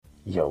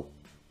Yo,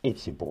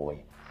 it's your boy,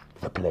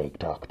 the Plague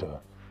Doctor,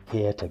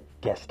 here to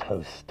guest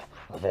host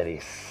a very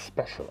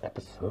special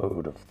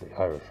episode of the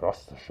Irish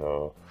Rasta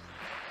Show.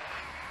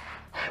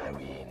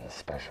 Halloween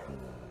special.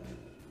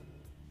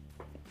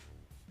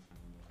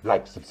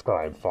 Like,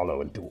 subscribe,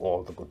 follow, and do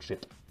all the good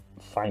shit.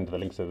 Find the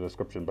links in the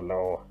description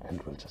below,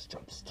 and we'll just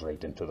jump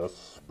straight into the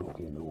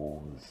spooky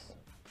news.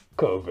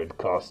 COVID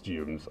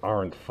costumes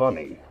aren't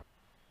funny.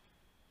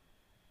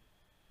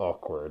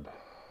 Awkward.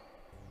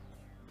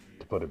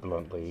 To put it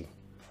bluntly,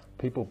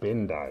 people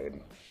been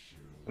dying.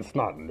 It's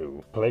not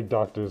new. Plague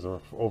doctors are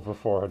over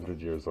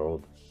 400 years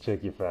old.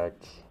 Check your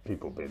facts.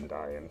 People been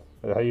dying.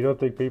 You don't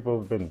think people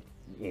have been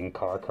in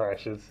car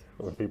crashes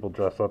when people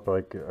dress up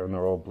like and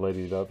they're all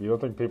bloodied up? You don't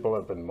think people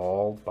have been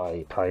mauled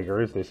by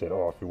tigers? They said,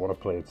 oh, if you want to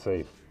play it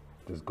safe,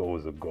 just go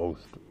as a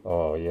ghost.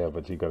 Oh yeah,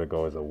 but you gotta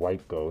go as a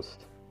white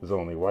ghost. There's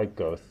only white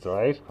ghosts,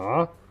 right?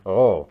 Huh?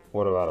 Oh,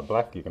 what about a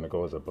black? You're gonna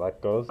go as a black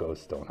ghost?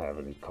 Ghosts don't have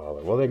any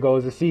color. Well, then go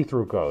as a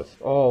see-through ghost.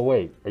 Oh,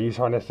 wait. Are you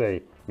trying to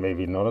say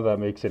maybe none of that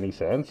makes any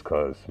sense?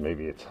 Because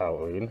maybe it's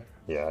Halloween?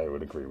 Yeah, I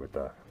would agree with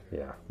that.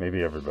 Yeah,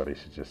 maybe everybody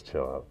should just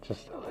chill out.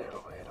 Just a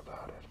little bit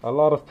about it. A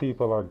lot of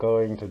people are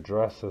going to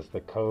dress as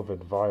the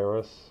COVID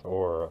virus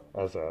or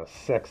as a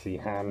sexy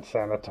hand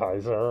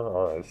sanitizer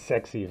or a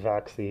sexy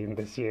vaccine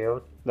this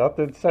year.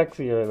 Nothing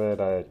sexier than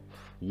a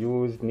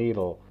used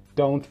needle.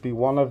 Don't be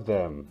one of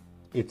them.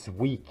 It's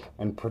weak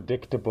and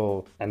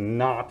predictable and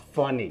not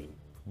funny.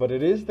 But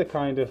it is the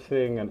kind of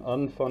thing an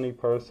unfunny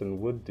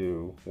person would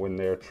do when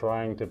they're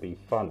trying to be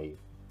funny.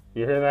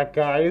 You hear that,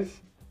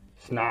 guys?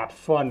 It's not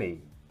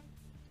funny.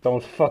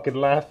 Don't fucking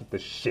laugh at the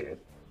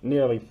shit.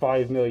 Nearly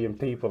 5 million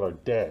people are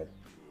dead.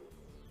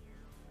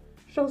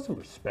 Show some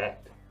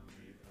respect.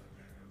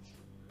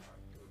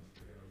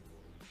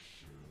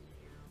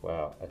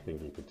 Well, I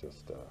think you could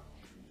just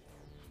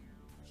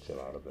chill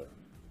out a bit.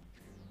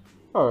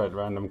 Alright,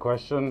 random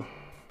question.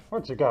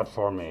 What you got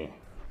for me?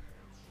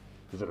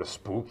 Is it a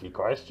spooky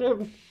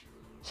question?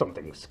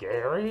 Something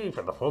scary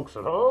for the folks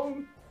at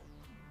home?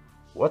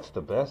 What's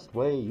the best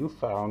way you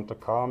found to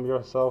calm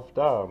yourself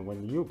down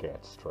when you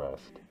get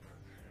stressed?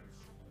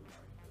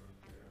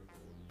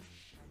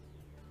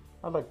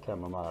 I like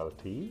chamomile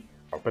tea.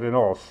 But in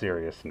all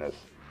seriousness,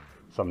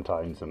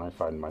 sometimes when I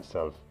find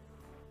myself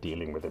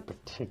dealing with a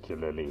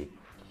particularly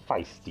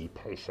feisty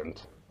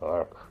patient,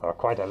 or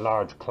quite a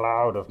large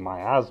cloud of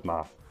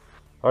miasma,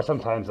 or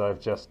sometimes I've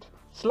just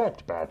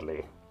slept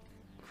badly,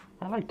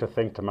 I like to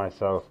think to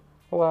myself,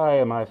 why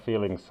am I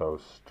feeling so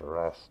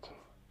stressed?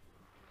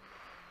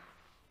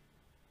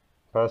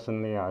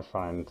 Personally, I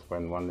find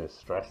when one is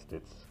stressed,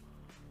 it's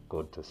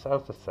good to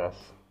self-assess,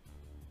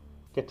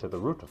 get to the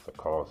root of the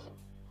cause,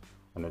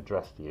 and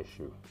address the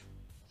issue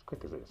as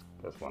quick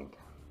as one can.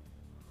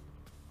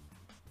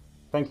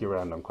 Thank you,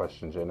 random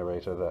question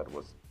generator. That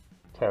was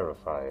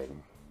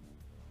terrifying.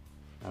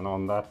 And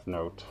on that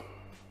note,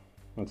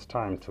 it's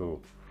time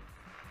to,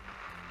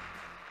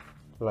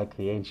 like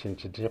the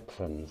ancient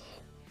Egyptians,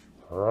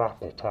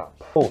 wrap it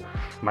up. Oh,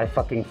 my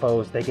fucking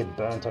foes, they get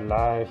burnt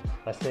alive.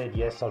 I said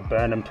yes, I'll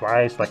burn them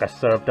twice, like I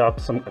served up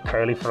some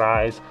curly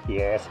fries.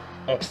 Yes,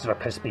 extra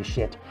crispy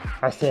shit.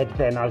 I said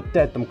then I'll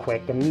dead them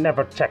quick and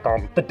never check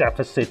on the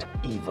deficit.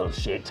 Evil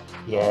shit.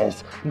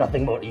 Yes,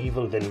 nothing more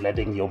evil than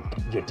letting your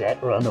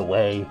debt run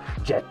away.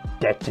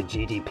 Debt to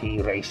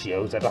GDP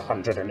ratios at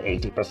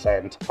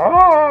 180%.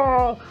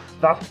 Ah,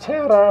 the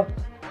terror.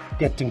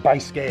 Getting by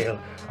scale.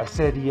 I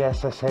said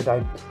yes, I said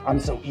I'm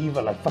so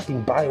evil I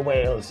fucking buy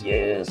whales,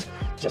 yes,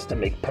 just to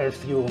make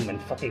perfume and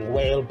fucking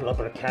whale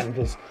blubber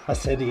candles. I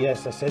said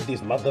yes, I said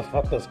these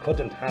motherfuckers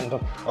couldn't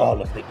handle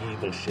all of the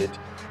evil shit.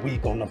 We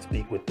gonna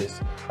speak with this.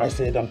 I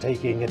said I'm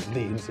taking it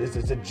leaves, this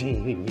is a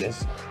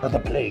genius. The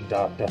Plague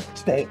Doctor,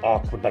 stay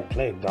awkward like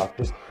plague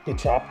doctors. Get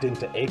chopped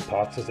into 8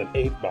 parts as an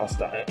 8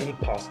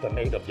 pasta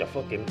made of your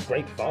fucking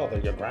great father,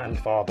 your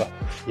grandfather.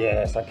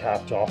 Yes, I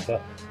capped off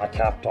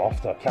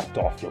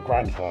your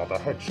grandfather.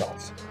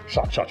 Headshots.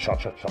 Shots.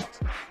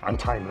 I'm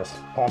timeless.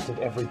 Haunted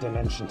every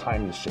dimension,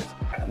 timeless shit.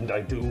 And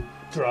I do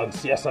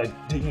drugs. Yes, I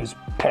do use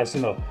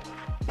personal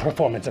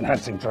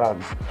performance-enhancing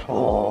drugs.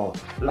 Oh,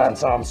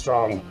 Lance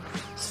Armstrong.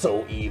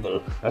 So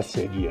evil. I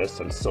said yes,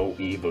 I'm so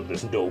evil.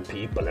 There's no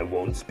people I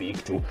won't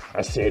speak to.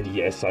 I said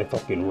yes, I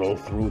fucking roll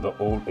through the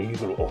old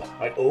eagle. Oh,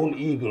 I own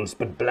eagles,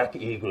 but black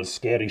eagles,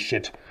 scary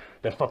shit.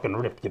 They fucking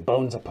rip your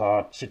bones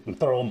apart, shit, and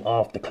throw them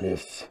off the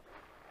cliffs.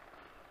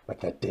 Like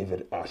that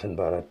David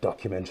Attenborough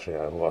documentary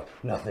I watched.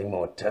 Nothing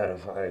more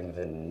terrifying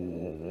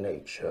than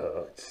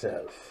nature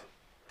itself.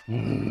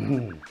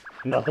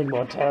 Nothing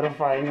more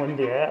terrifying when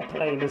the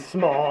airplane is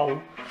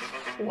small.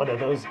 One of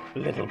those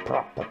little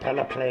prop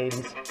propeller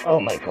planes. Oh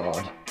my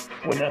god.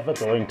 We're never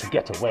going to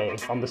get away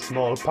on the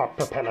small prop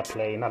propeller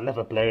plane. I'll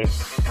never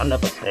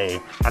stay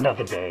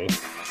another day.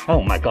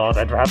 Oh my god,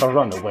 I'd rather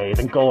run away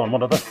than go on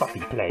one of the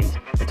fucking planes.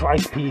 The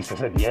twice pieces,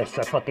 and yes,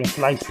 I fucking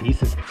slice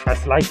pieces. I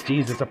slice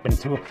Jesus up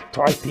into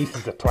twice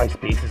pieces.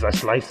 I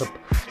slice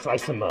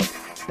him up,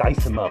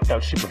 dice him up.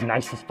 That shit was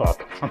nice as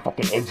fuck. I'm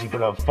fucking edgy,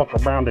 but I'll fuck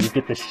around and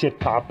get this shit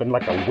popping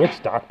like a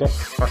witch doctor.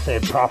 I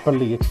said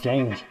properly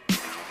exchange.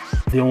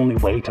 The only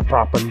way to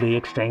properly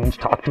exchange,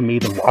 talk to me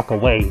then walk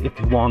away. If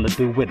you wanna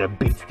do it, it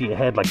beats to your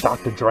head like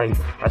Dr. Dre.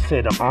 I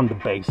said I'm on the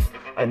bass,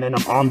 and then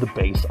I'm on the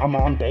bass. I'm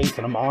on bass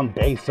and I'm on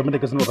bass. Some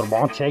niggas know that I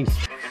want chase.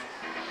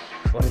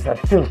 What is that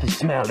filthy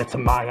smell? It's a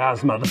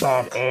miasma, the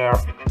bad air.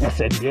 I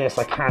said, yes,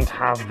 I can't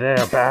have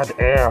their bad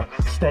air.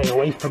 Stay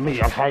away from me,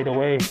 I'll hide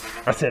away.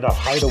 I said, I'll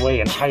hide away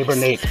and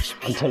hibernate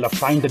until I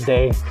find a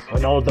day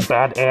when all the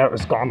bad air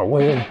is gone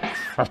away.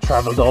 I've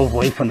traveled all the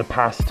way from the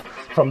past,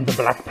 from the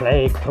Black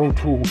Plague through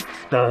to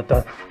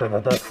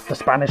the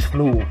Spanish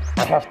flu.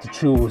 I have to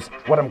choose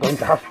what I'm going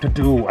to have to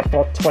do. I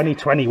thought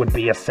 2020 would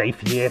be a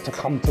safe year to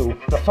come to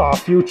the far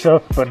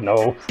future, but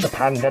no, the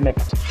pandemic.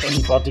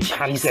 Anybody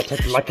can get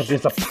it like it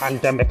is a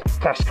pandemic.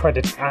 Cash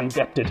credit and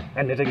debted,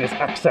 anything is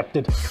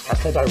accepted. I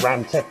said I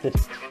ransacked it.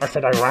 I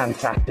said I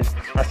ransacked it.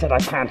 I said I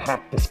can't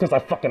hack this cause I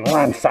fucking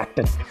ransacked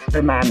it.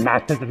 The man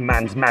matters, the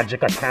man's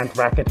magic, I can't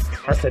rack it.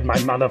 I said my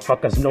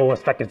motherfuckers know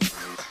if I could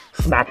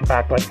snack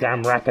back like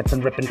damn rackets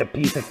and rip into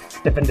pieces.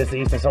 Different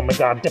diseases, oh my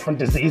god, different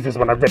diseases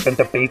when I rip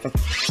into pieces.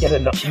 Get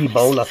into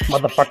Ebola,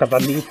 motherfuckers,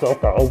 I need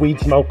soaker, a weed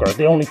smoker,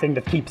 the only thing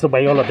that keeps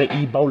away all of the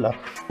Ebola.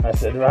 I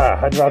said,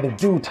 I'd rather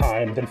do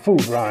time than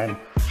food rhyme.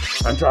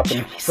 I'm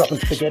dropping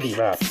spaghetti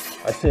rap.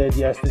 I said,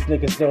 yes, these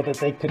niggas know that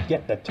they could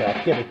get that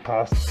tap, get it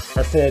past.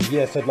 I said,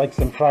 yes, I'd like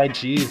some fried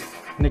cheese.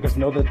 Niggas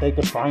know that they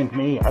could find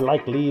me. I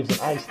like leaves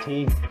and iced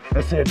tea.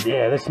 I said,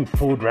 yeah, there's some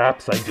food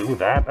raps. I do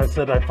that. I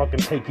said, I fucking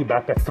take you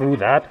back through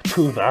that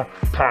to the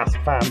past,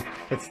 fam.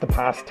 It's the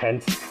past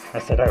tense. I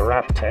said, I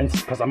rap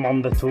tense because I'm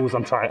on the tools.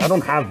 I'm trying. I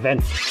don't have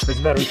vents. There's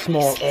very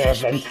small air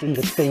vents in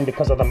this thing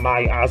because of the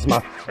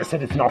miasma. I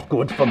said, it's not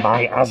good for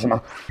my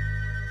asthma.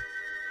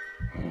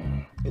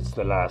 It's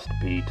the last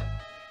beat.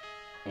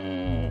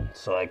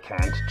 So I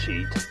can't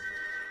cheat.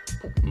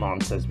 Mom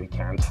says we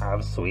can't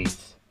have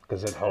sweets.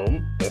 Cause at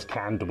home, there's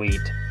canned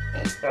wheat.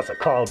 That's a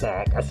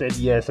callback. I said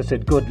yes, I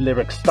said good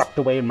lyrics stuck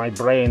away in my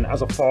brain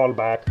as a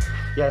fallback.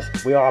 Yes,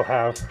 we all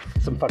have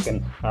some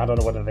fucking, I don't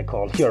know what they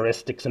call,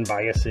 heuristics and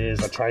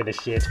biases. I try this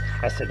shit.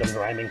 I said I'm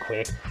rhyming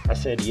quick. I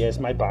said yes,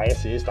 my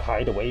bias is to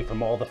hide away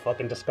from all the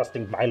fucking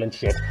disgusting violent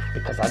shit.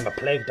 Because I'm a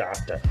plague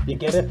doctor. You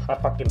get it?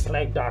 A fucking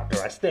plague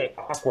doctor. I stay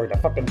awkward. I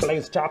fucking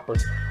blaze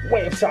choppers.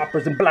 Wave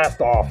choppers and blast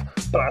off.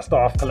 Blast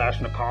off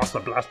Kalashnikovs.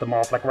 I blast them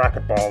off like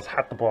racquetballs.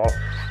 Hat the ball.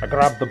 I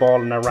grabbed the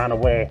ball and I ran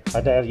away.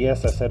 I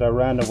said I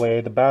ran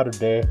away the battle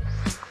day.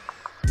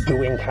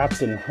 Doing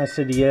captain. I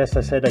said yes,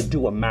 I said I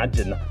do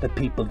imagine that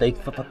people, they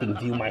fucking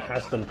view my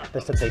husband. They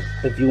said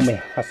they view me.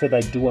 I said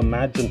I do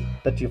imagine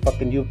that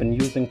you've been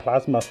using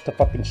plasma to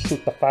fucking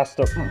shoot the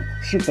faster.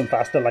 Shoot them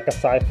faster like a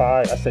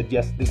sci-fi. I said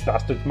yes, these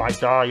bastards might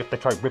die if they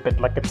try rip it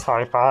like it's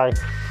sci-fi.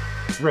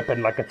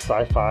 Ripping like it's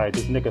sci-fi.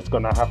 These niggas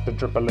gonna have to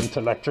dribble into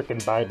electric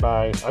and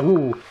bye-bye.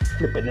 Ooh,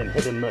 flipping and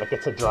hitting like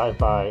it's a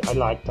drive-by. I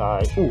like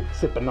Thai. Ooh,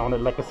 sipping on it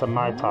like it's a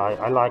Mai Tai.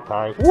 I like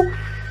Thai. Ooh.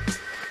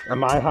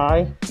 Am I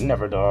high?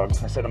 Never, dog.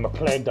 I said I'm a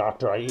plague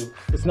doctor.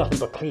 It's nothing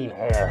but clean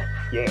air.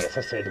 Yes,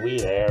 I said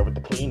weed air with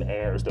the clean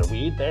air. Is there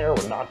weed there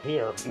or not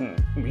here?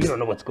 You don't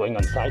know what's going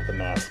on inside the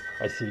mask.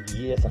 I said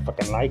yes, I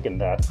fucking liking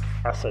that.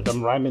 I said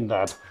I'm rhyming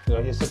that.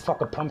 He said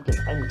fuck a pumpkin.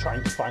 I'm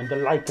trying to find the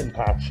lichen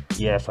patch.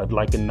 Yes, I'd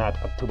liken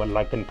that up to a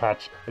lichen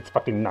patch. It's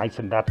fucking nice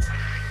and that.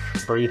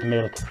 Breathe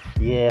milk.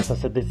 Yes, I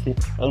said this is the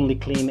only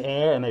clean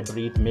air and I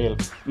breathe milk.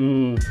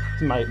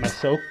 My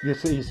soap. You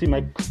see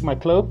my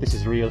cloak? This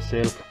is real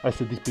silk. I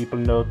said these people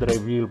know that I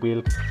real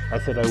wilt. I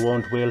said I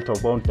won't wilt or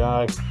won't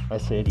die. I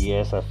said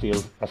yes, I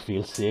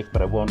feel sick,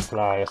 but I won't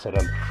fly. I said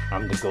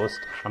I'm the ghost.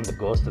 I'm the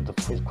ghost of the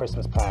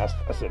Christmas past.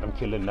 I said I'm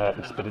killing that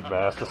and spit it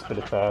fast. I spit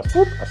it fast.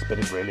 Whoop. I spit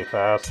it really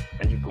fast,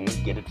 and you gonna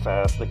get it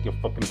fast like your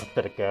fucking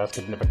pathetic ass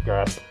could never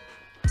grasp.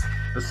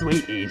 The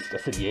sweet east. I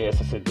said yes,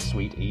 I said the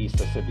sweet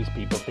east. I said these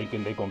people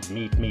thinking they gonna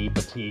meet me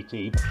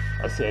petite.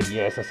 I said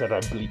yes, I said I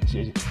bleach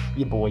you.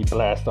 Your boy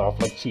blast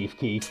off like Chief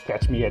Keef.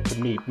 Catch me at the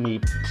meet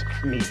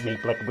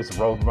like it was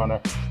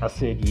Roadrunner. I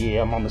said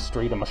yeah, I'm on the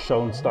street, I'm a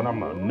shown stunner,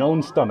 I'm a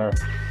known stunner.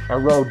 A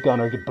road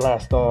gunner, get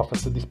blast off. I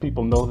said these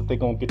people know that they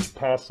gonna get your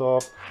pass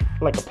off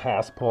like a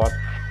passport.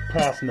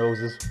 Pass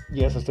noses.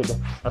 Yes, I said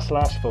I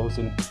slash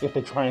fozen. If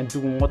they try and do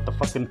what the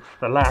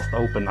last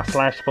open, I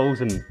slash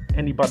fozen.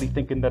 Anybody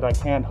thinking that I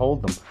can't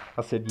hold them.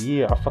 I said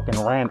yeah, I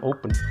fucking ran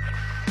open.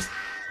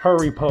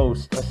 Hurry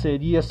post. I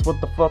said yes,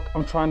 what the fuck,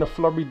 I'm trying to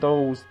flurry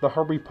those. The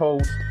hurry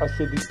post. I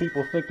said these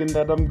people thinking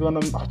that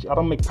I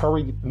don't make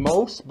curry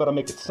most, but I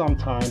make it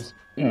sometimes.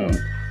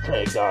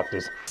 Plague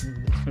doctors.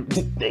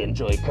 They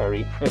enjoy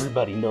curry.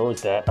 Everybody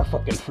knows that. I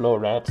fucking flow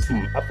raps.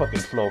 I fucking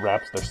flow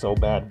raps. They're so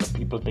bad, but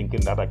people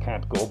thinking that I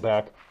can't go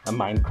back. I'm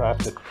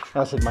Minecrafted.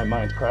 I said my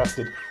mind's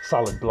crafted.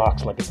 Solid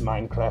blocks like it's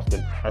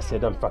Minecrafted. I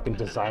said I'm fucking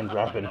designed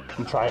rapping.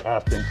 I'm try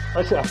acting.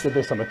 I said after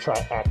this I'm gonna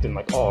try acting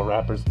like all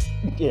rappers.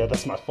 Yeah,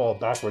 that's my fall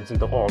backwards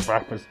into all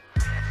rappers.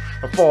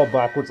 I fall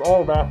backwards.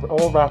 All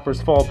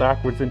rappers fall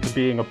backwards into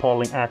being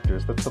appalling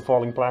actors. That's the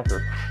falling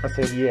placard. I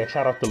said, yeah,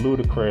 shout out to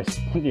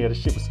Ludacris. Yeah, the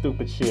shit was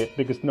stupid shit.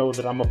 Niggas know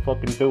that I'ma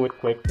fucking do it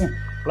quick.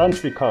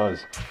 Lunch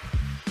because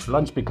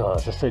Lunch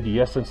because I said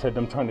yes and said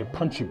I'm trying to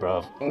punch you,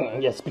 bruv.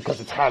 Yes, because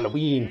it's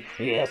Halloween.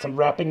 Yes, I'm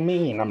rapping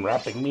mean and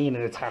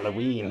it's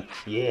Halloween.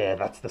 Yeah,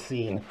 that's the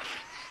scene.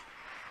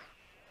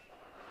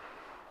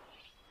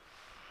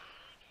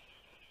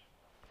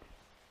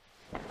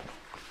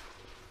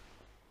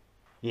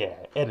 Yeah,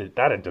 edit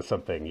that into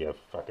something, you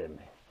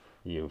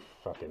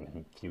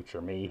fucking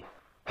future me.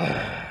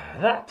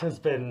 That has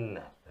been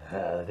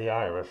the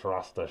Irish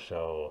Rasta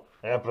Show,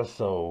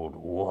 episode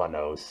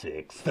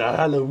 106, the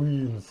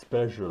Halloween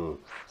special.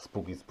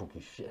 Spooky,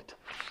 spooky shit.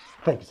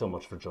 Thank you so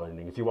much for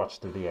joining. If you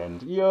watched to the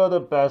end, you're the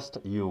best.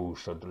 You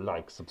should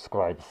like,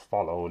 subscribe,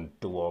 follow, and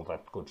do all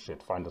that good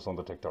shit. Find us on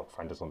the TikTok,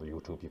 find us on the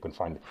YouTube. You can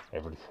find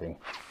everything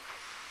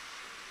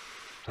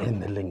in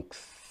the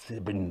links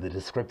in the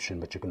description,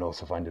 but you can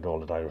also find it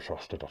all at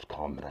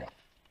irishrasta.com. And I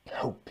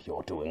hope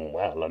you're doing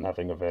well and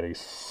having a very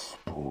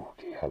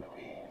spooky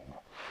Halloween.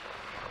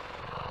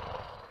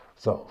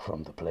 So,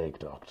 from the Plague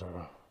Doctor,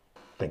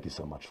 thank you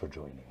so much for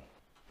joining.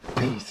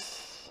 Peace.